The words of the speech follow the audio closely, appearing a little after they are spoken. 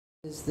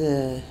This is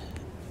the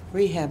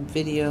rehab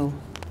video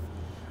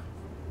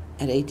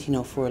at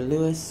 1804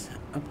 Lewis,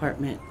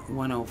 apartment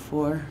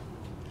 104.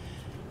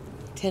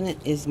 Tenant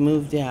is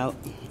moved out,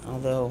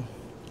 although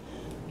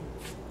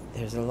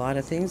there's a lot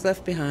of things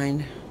left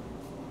behind.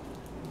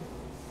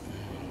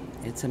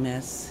 It's a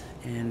mess,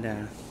 and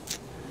well,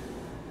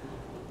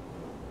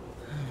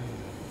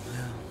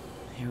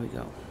 here we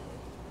go.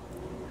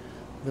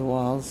 The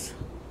walls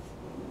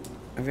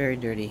are very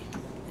dirty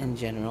in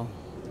general.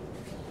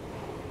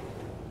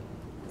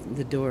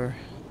 The door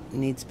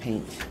needs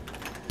paint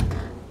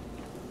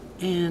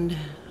and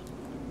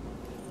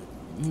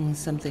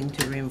something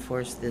to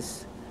reinforce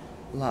this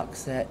lock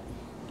set.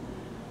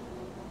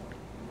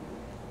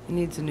 It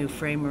needs a new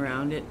frame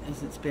around it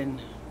as it's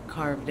been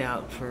carved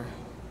out for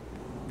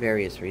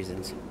various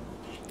reasons.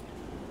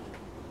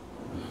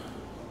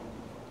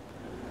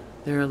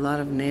 There are a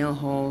lot of nail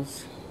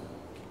holes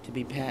to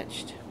be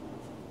patched.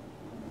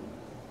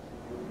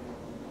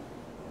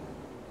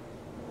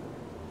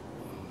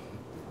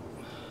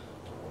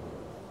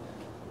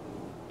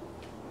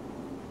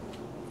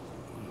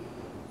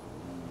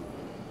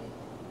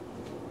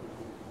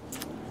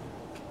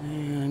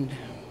 And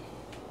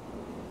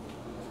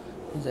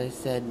as I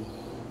said,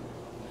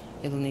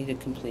 it'll need a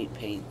complete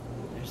paint.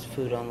 There's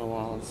food on the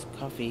walls,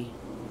 coffee.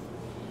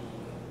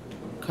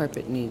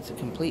 Carpet needs a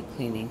complete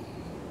cleaning.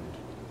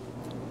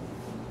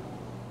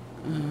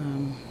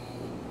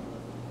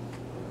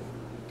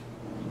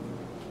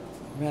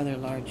 Rather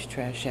large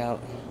trash out.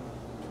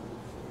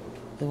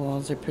 The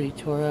walls are pretty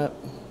tore up.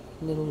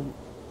 Little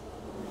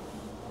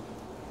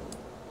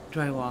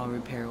drywall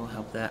repair will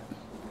help that.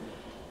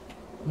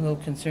 I'm a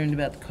little concerned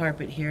about the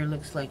carpet here.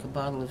 Looks like a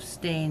bottle of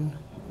stain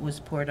was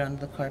poured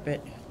onto the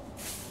carpet,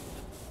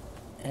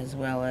 as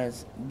well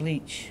as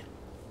bleach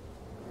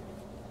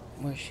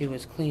where she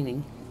was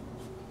cleaning.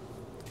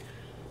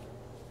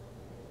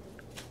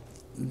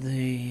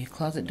 The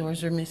closet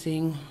doors are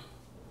missing.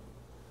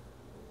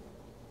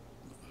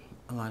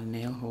 A lot of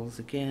nail holes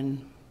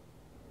again.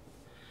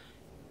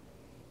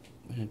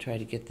 I'm going to try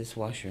to get this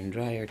washer and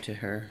dryer to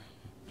her.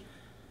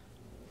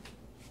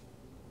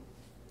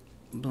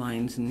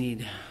 Blinds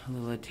need a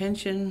little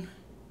attention.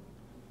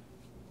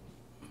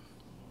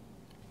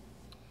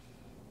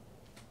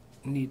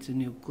 Needs a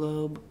new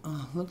globe.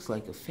 Oh, looks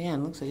like a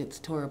fan. Looks like it's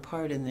tore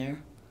apart in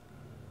there.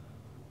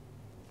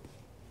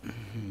 We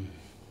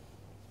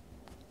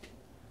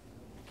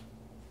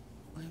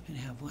even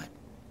have what?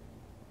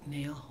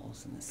 Nail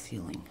holes in the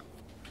ceiling.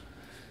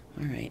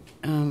 All right.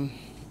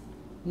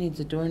 Needs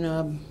a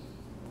doorknob.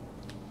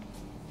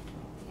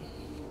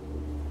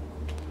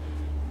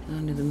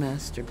 Onto the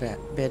master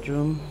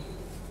bedroom.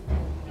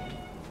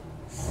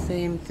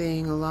 Same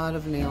thing, a lot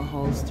of nail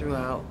holes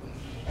throughout.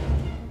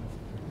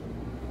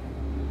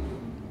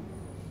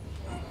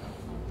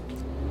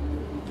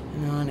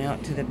 And on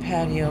out to the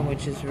patio,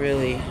 which is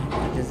really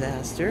a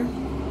disaster.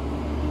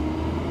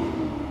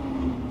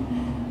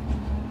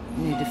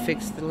 Need to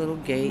fix the little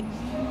gate.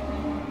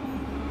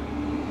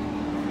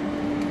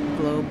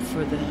 Globe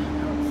for the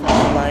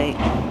outside light.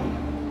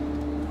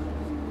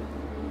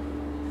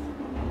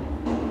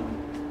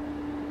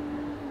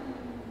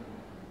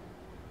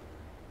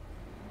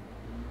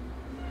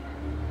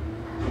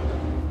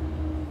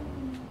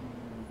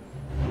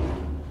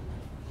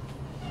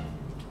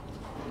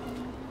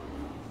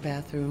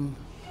 Bathroom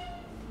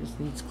just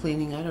needs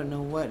cleaning. I don't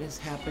know what has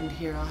happened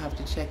here. I'll have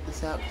to check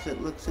this out because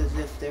it looks as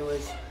if there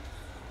was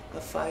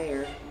a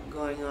fire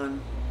going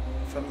on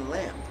from the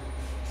lamp.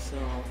 So,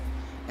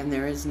 and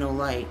there is no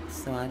light,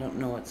 so I don't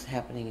know what's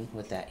happening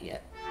with that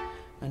yet.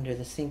 Under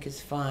the sink is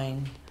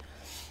fine.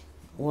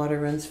 Water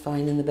runs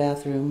fine in the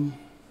bathroom.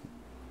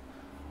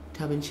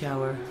 Tub and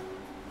shower.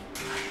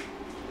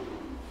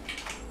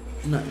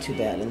 Not too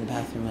bad in the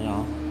bathroom at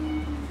all.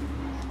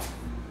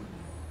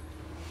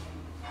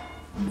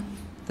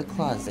 The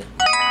closet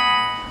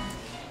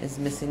is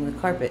missing the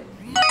carpet.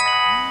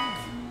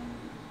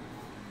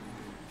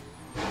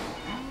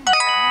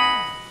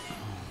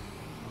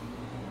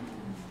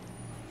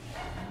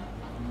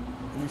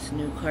 This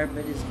new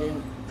carpet has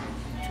been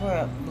tore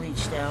up,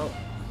 bleached out.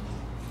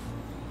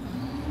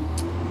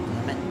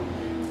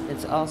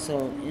 It's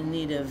also in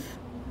need of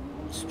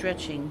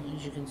stretching,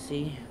 as you can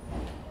see.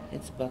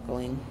 It's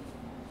buckling.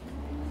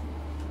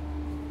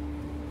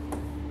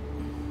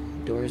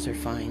 Doors are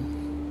fine.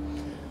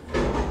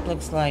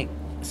 Looks like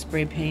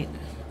spray paint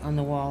on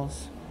the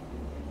walls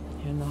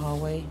here in the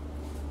hallway.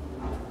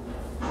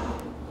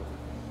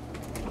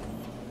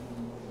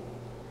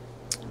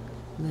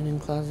 Linen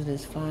closet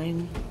is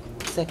fine.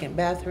 Second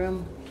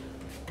bathroom.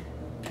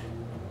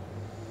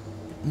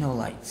 No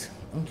lights.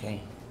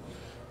 Okay.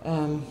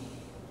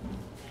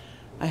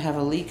 I have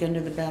a leak under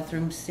the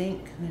bathroom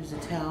sink. There's a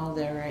towel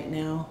there right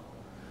now.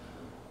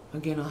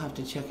 Again, I'll have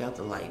to check out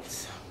the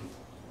lights.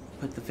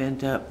 Put the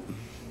vent up.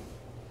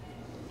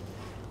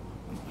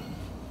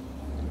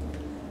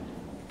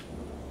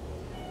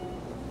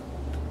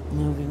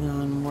 Moving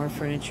on, more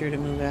furniture to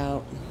move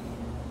out.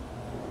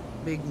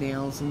 Big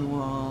nails in the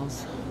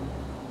walls.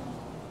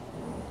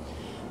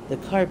 The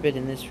carpet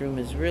in this room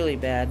is really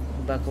bad,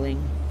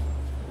 buckling.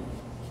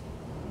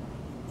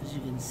 As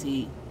you can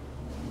see,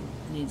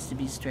 it needs to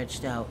be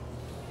stretched out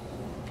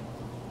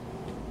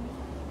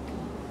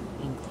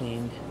and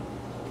cleaned.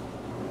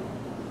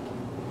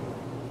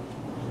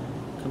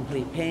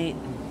 Complete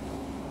paint.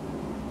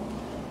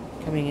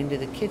 Coming into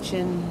the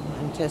kitchen,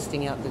 I'm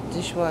testing out the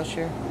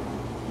dishwasher.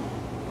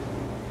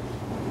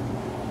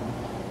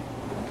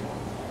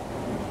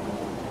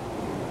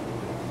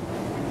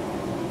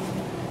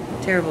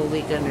 Terrible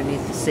leak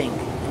underneath the sink.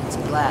 It's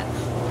black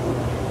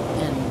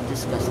and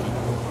disgusting.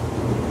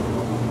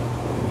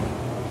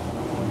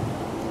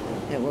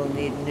 It will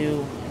need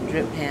new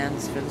drip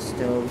pans for the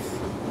stove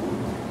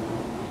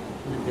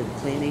and a good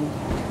cleaning.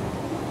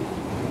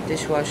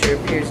 Dishwasher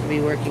appears to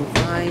be working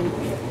fine.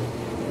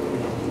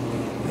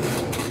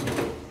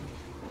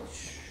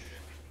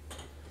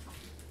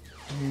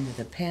 And into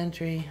the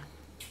pantry.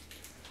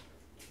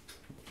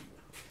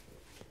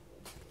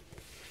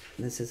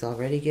 This is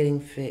already getting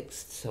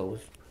fixed, so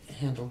we've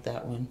handled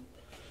that one,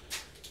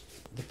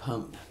 the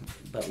pump,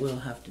 but we'll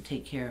have to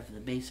take care of the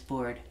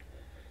baseboard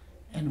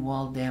and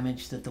wall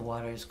damage that the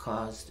water has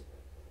caused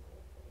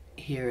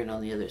here and on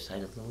the other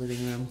side of the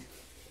living room.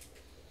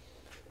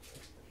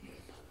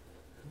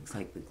 Looks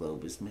like the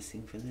globe is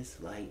missing from this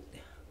light.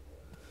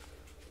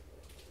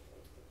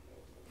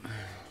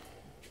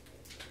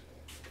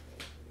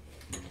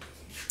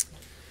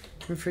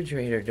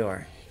 Refrigerator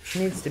door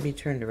needs to be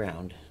turned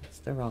around. It's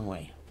the wrong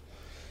way.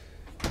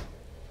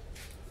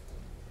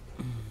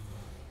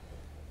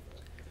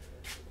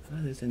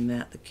 Other than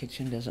that, the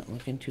kitchen doesn't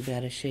look in too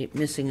bad a shape.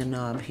 Missing a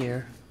knob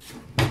here.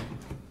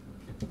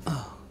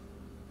 Oh,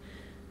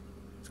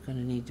 it's going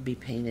to need to be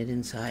painted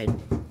inside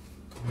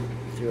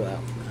throughout.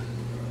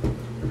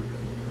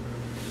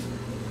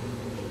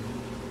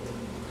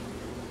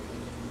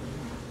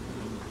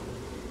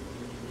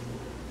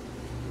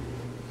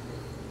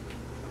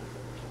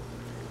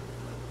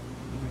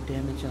 More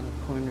damage on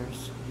the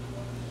corners.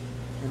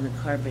 And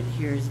the carpet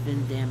here has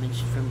been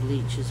damaged from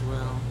bleach as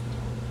well.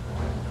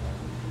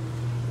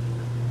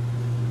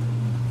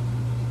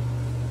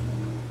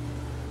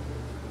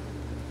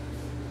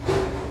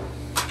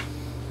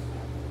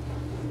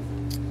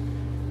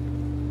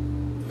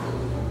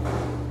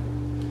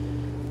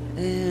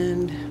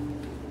 And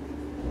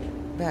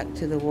back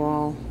to the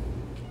wall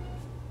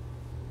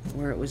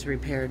where it was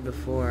repaired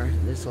before.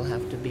 This will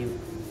have to be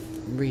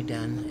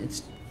redone.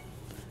 It's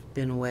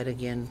been wet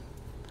again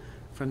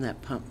from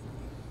that pump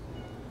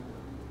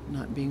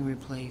not being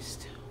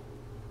replaced.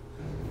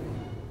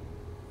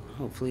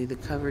 Hopefully the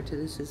cover to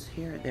this is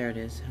here. There it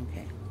is.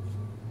 Okay.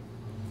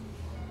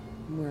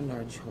 More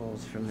large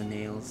holes from the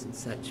nails and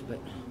such, but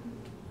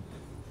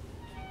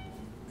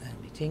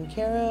that'll be taken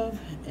care of.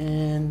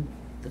 And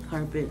the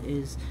carpet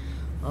is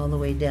all the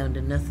way down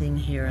to nothing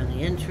here on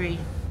the entry.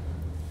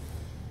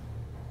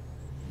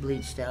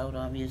 Bleached out,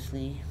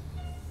 obviously.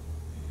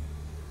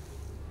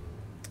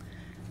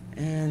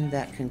 And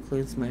that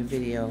concludes my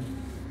video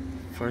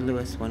for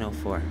Lewis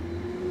 104.